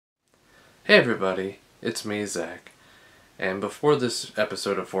Hey everybody, it's me, Zack. And before this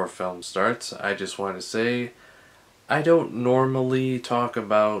episode of 4Film starts, I just want to say I don't normally talk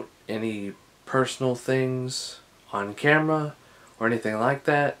about any personal things on camera or anything like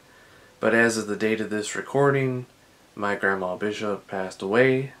that, but as of the date of this recording, my grandma Bishop passed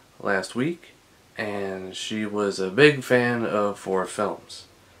away last week, and she was a big fan of 4Films.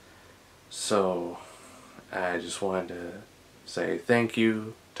 So I just wanted to say thank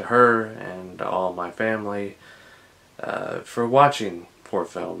you to her and to all my family for watching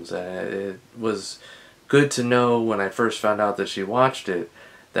 4Films. It was good to know when I first found out that she watched it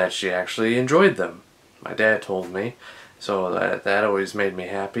that she actually enjoyed them. My dad told me, so that always made me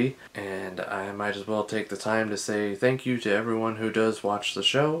happy. And I might as well take the time to say thank you to everyone who does watch the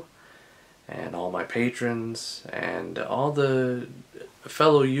show, and all my patrons, and all the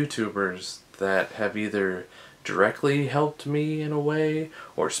fellow YouTubers that have either directly helped me in a way,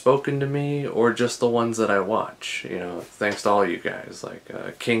 or spoken to me, or just the ones that I watch. You know, thanks to all you guys.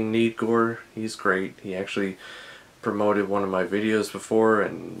 Like King Needgore, he's great. He actually promoted one of my videos before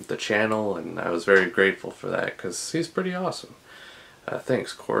and the channel, and I was very grateful for that because he's pretty awesome.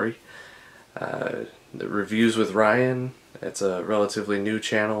 Thanks, Corey. The Reviews with Ryan, it's a relatively new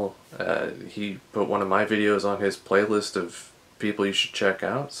channel. He put one of my videos on his playlist of people you should check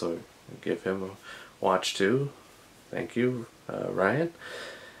out, so give him a watch too. Thank you, Ryan.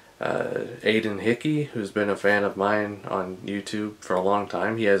 Aiden Hickey, who's been a fan of mine on YouTube for a long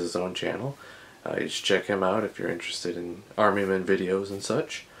time, he has his own channel. You should check him out if you're interested in Army Men videos and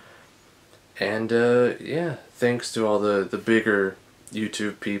such. And yeah, thanks to all the bigger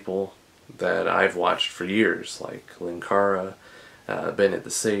YouTube people that I've watched for years, like Linkara, Bennett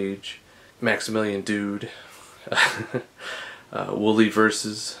the Sage, Maximilian Dude, Wooly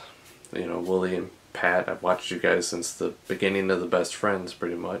Versus, you know, Wooly and Pat. I've watched you guys since the beginning of the Best Friends,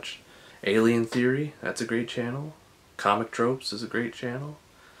 pretty much. Alien Theory, that's a great channel. Comic Tropes is a great channel.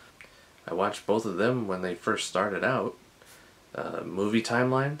 I watched both of them when they first started out. Movie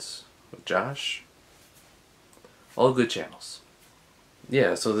Timelines with Josh. All good channels.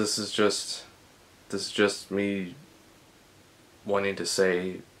 Yeah, so this is just me wanting to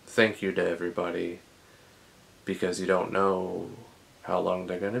say thank you to everybody, because you don't know how long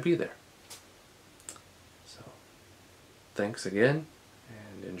they're going to be there. So, thanks again,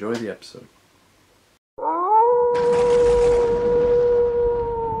 and enjoy the episode.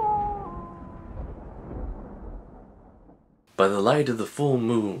 By the light of the full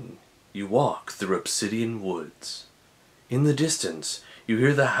moon, you walk through obsidian woods. In the distance, you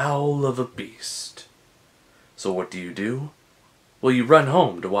hear the howl of a beast. So what do? Well, you run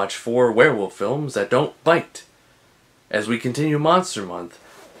home to watch 4 werewolf films that don't bite. As we continue Monster Month,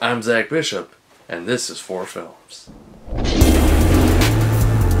 I'm Zack Bishop, and this is 4Films.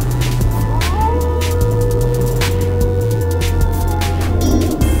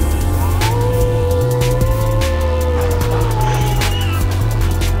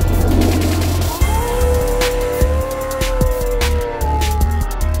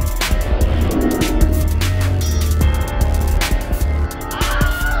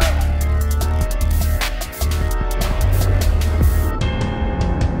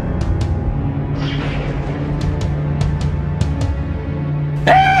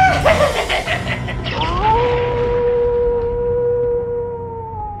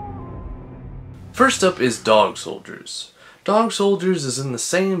 First up is Dog Soldiers. Dog Soldiers is in the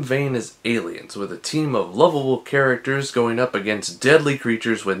same vein as Aliens, with a team of lovable characters going up against deadly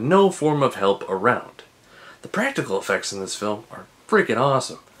creatures with no form of help around. The practical effects in this film are freaking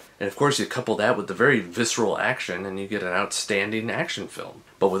awesome. And of course you couple that with the very visceral action and you get an outstanding action film,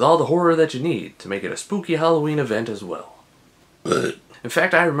 but with all the horror that you need to make it a spooky Halloween event as well. In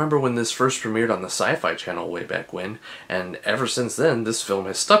fact, I remember when this first premiered on the Sci-Fi Channel way back when, and ever since then this film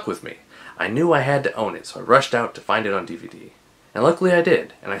has stuck with me. I knew I had to own it, so I rushed out to find it on DVD. And luckily I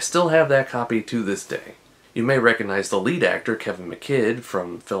did, and I still have that copy to this day. You may recognize the lead actor, Kevin McKidd,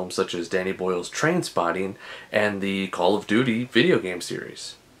 from films such as Danny Boyle's Trainspotting and the Call of Duty video game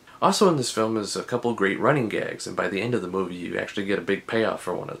series. Also in this film is a couple great running gags, and by the end of the movie you actually get a big payoff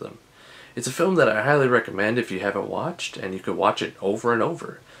for one of them. It's a film that I highly recommend if you haven't watched, and you could watch it over and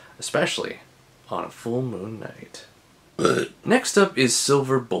over, especially on a full moon night. Next up is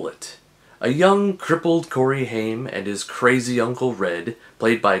Silver Bullet. A young, crippled Corey Haim and his crazy Uncle Red,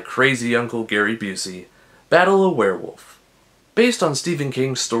 played by crazy Uncle Gary Busey, battle a werewolf. Based on Stephen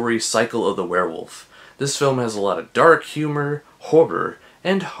King's story Cycle of the Werewolf, this film has a lot of dark humor, horror,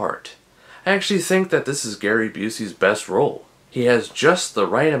 and heart. I actually think that this is Gary Busey's best role. He has just the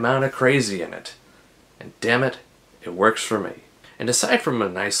right amount of crazy in it. And damn it, it works for me. And aside from a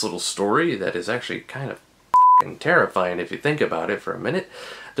nice little story that is actually kind of terrifying if you think about it for a minute,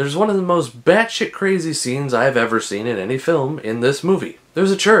 there's one of the most batshit crazy scenes I've ever seen in any film in this movie.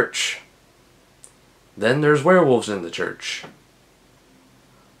 There's a church. Then there's werewolves in the church.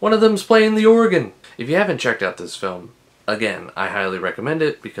 One of them's playing the organ. If you haven't checked out this film, again, I highly recommend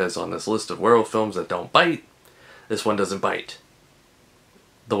it because on this list of werewolf films that don't bite, this one doesn't bite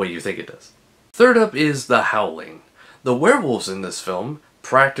the way you think it does. Third up is The Howling. The werewolves in this film,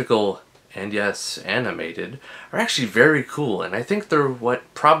 practical and yes, animated, are actually very cool, and I think they're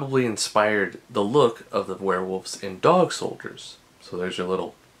what probably inspired the look of the werewolves in Dog Soldiers. So there's your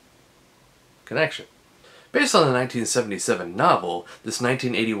little connection. Based on the 1977 novel, this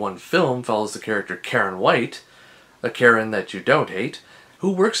 1981 film follows the character Karen White, a Karen that you don't hate,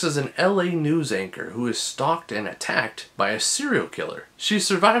 who works as an LA news anchor who is stalked and attacked by a serial killer. She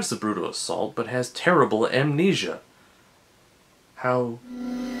survives the brutal assault but has terrible amnesia. How?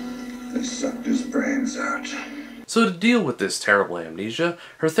 They sucked his brains out. So to deal with this terrible amnesia,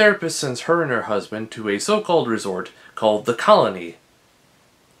 her therapist sends her and her husband to a so-called resort called The Colony.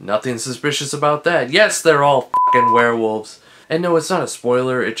 Nothing suspicious about that. Yes, they're all fucking werewolves. And no, it's not a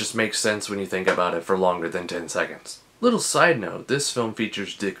spoiler, it just makes sense when you think about it for longer than 10 seconds. Little side note, this film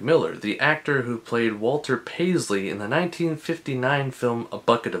features Dick Miller, the actor who played Walter Paisley in the 1959 film A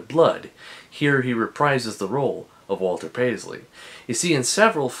Bucket of Blood. Here he reprises the role of Walter Paisley. You see, in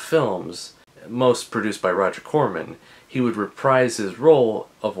several films, most produced by Roger Corman, he would reprise his role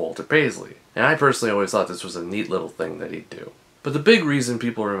of Walter Paisley. And I personally always thought this was a neat little thing that he'd do. But the big reason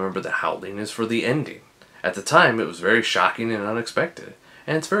people remember The Howling is for the ending. At the time, it was very shocking and unexpected,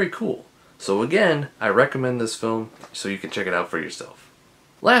 and it's very cool. So again, I recommend this film so you can check it out for yourself.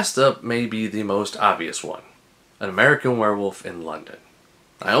 Last up may be the most obvious one, An American Werewolf in London.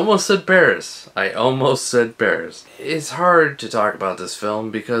 I almost said Paris. It's hard to talk about this film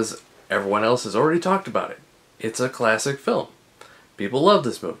because everyone else has already talked about it. It's a classic film. People love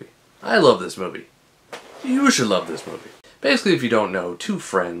this movie. I love this movie. You should love this movie. Basically, if you don't know, two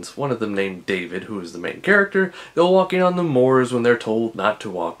friends, one of them named David, who is the main character, go walking on the moors when they're told not to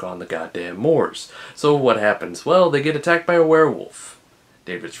walk on the goddamn moors. So what happens? Well, they get attacked by a werewolf.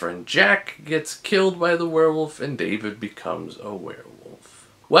 David's friend Jack gets killed by the werewolf, and David becomes a werewolf.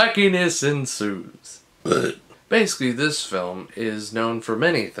 Wackiness ensues. Basically, this film is known for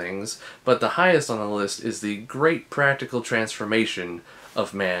many things, but the highest on the list is the great practical transformation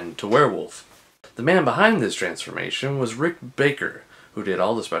of man to werewolf. The man behind this transformation was Rick Baker, who did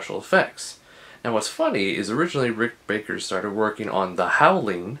all the special effects. Now what's funny is originally Rick Baker started working on The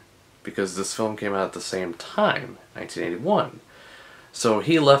Howling because this film came out at the same time, 1981. So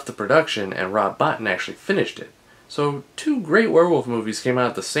he left the production and Rob Bottin actually finished it. So two great werewolf movies came out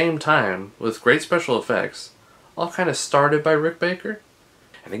at the same time with great special effects, all kind of started by Rick Baker.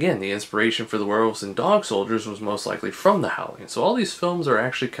 And again, the inspiration for the werewolves in Dog Soldiers was most likely from The Howling. So all these films are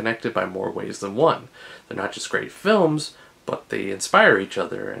actually connected by more ways than one. They're not just great films, but they inspire each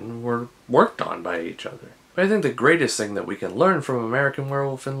other and were worked on by each other. But I think the greatest thing that we can learn from American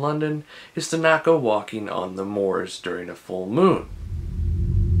Werewolf in London is to not go walking on the moors during a full moon.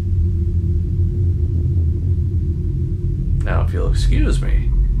 Now, if you'll excuse me,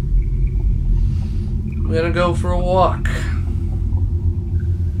 I'm gonna go for a walk.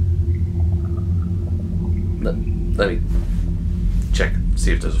 Let me check,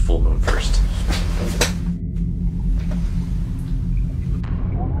 see if there's a full moon first.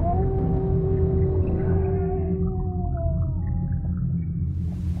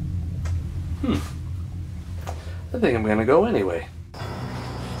 I think I'm gonna go anyway.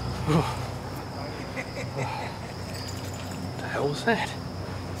 What the hell was that?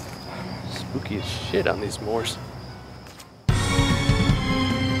 Spooky as shit on these moors.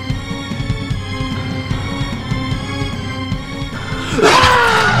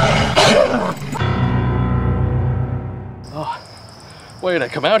 Oh, why did I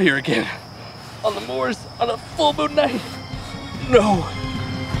come out here again? On the moors, on a full moon night? No.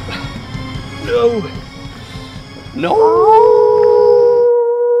 No. No.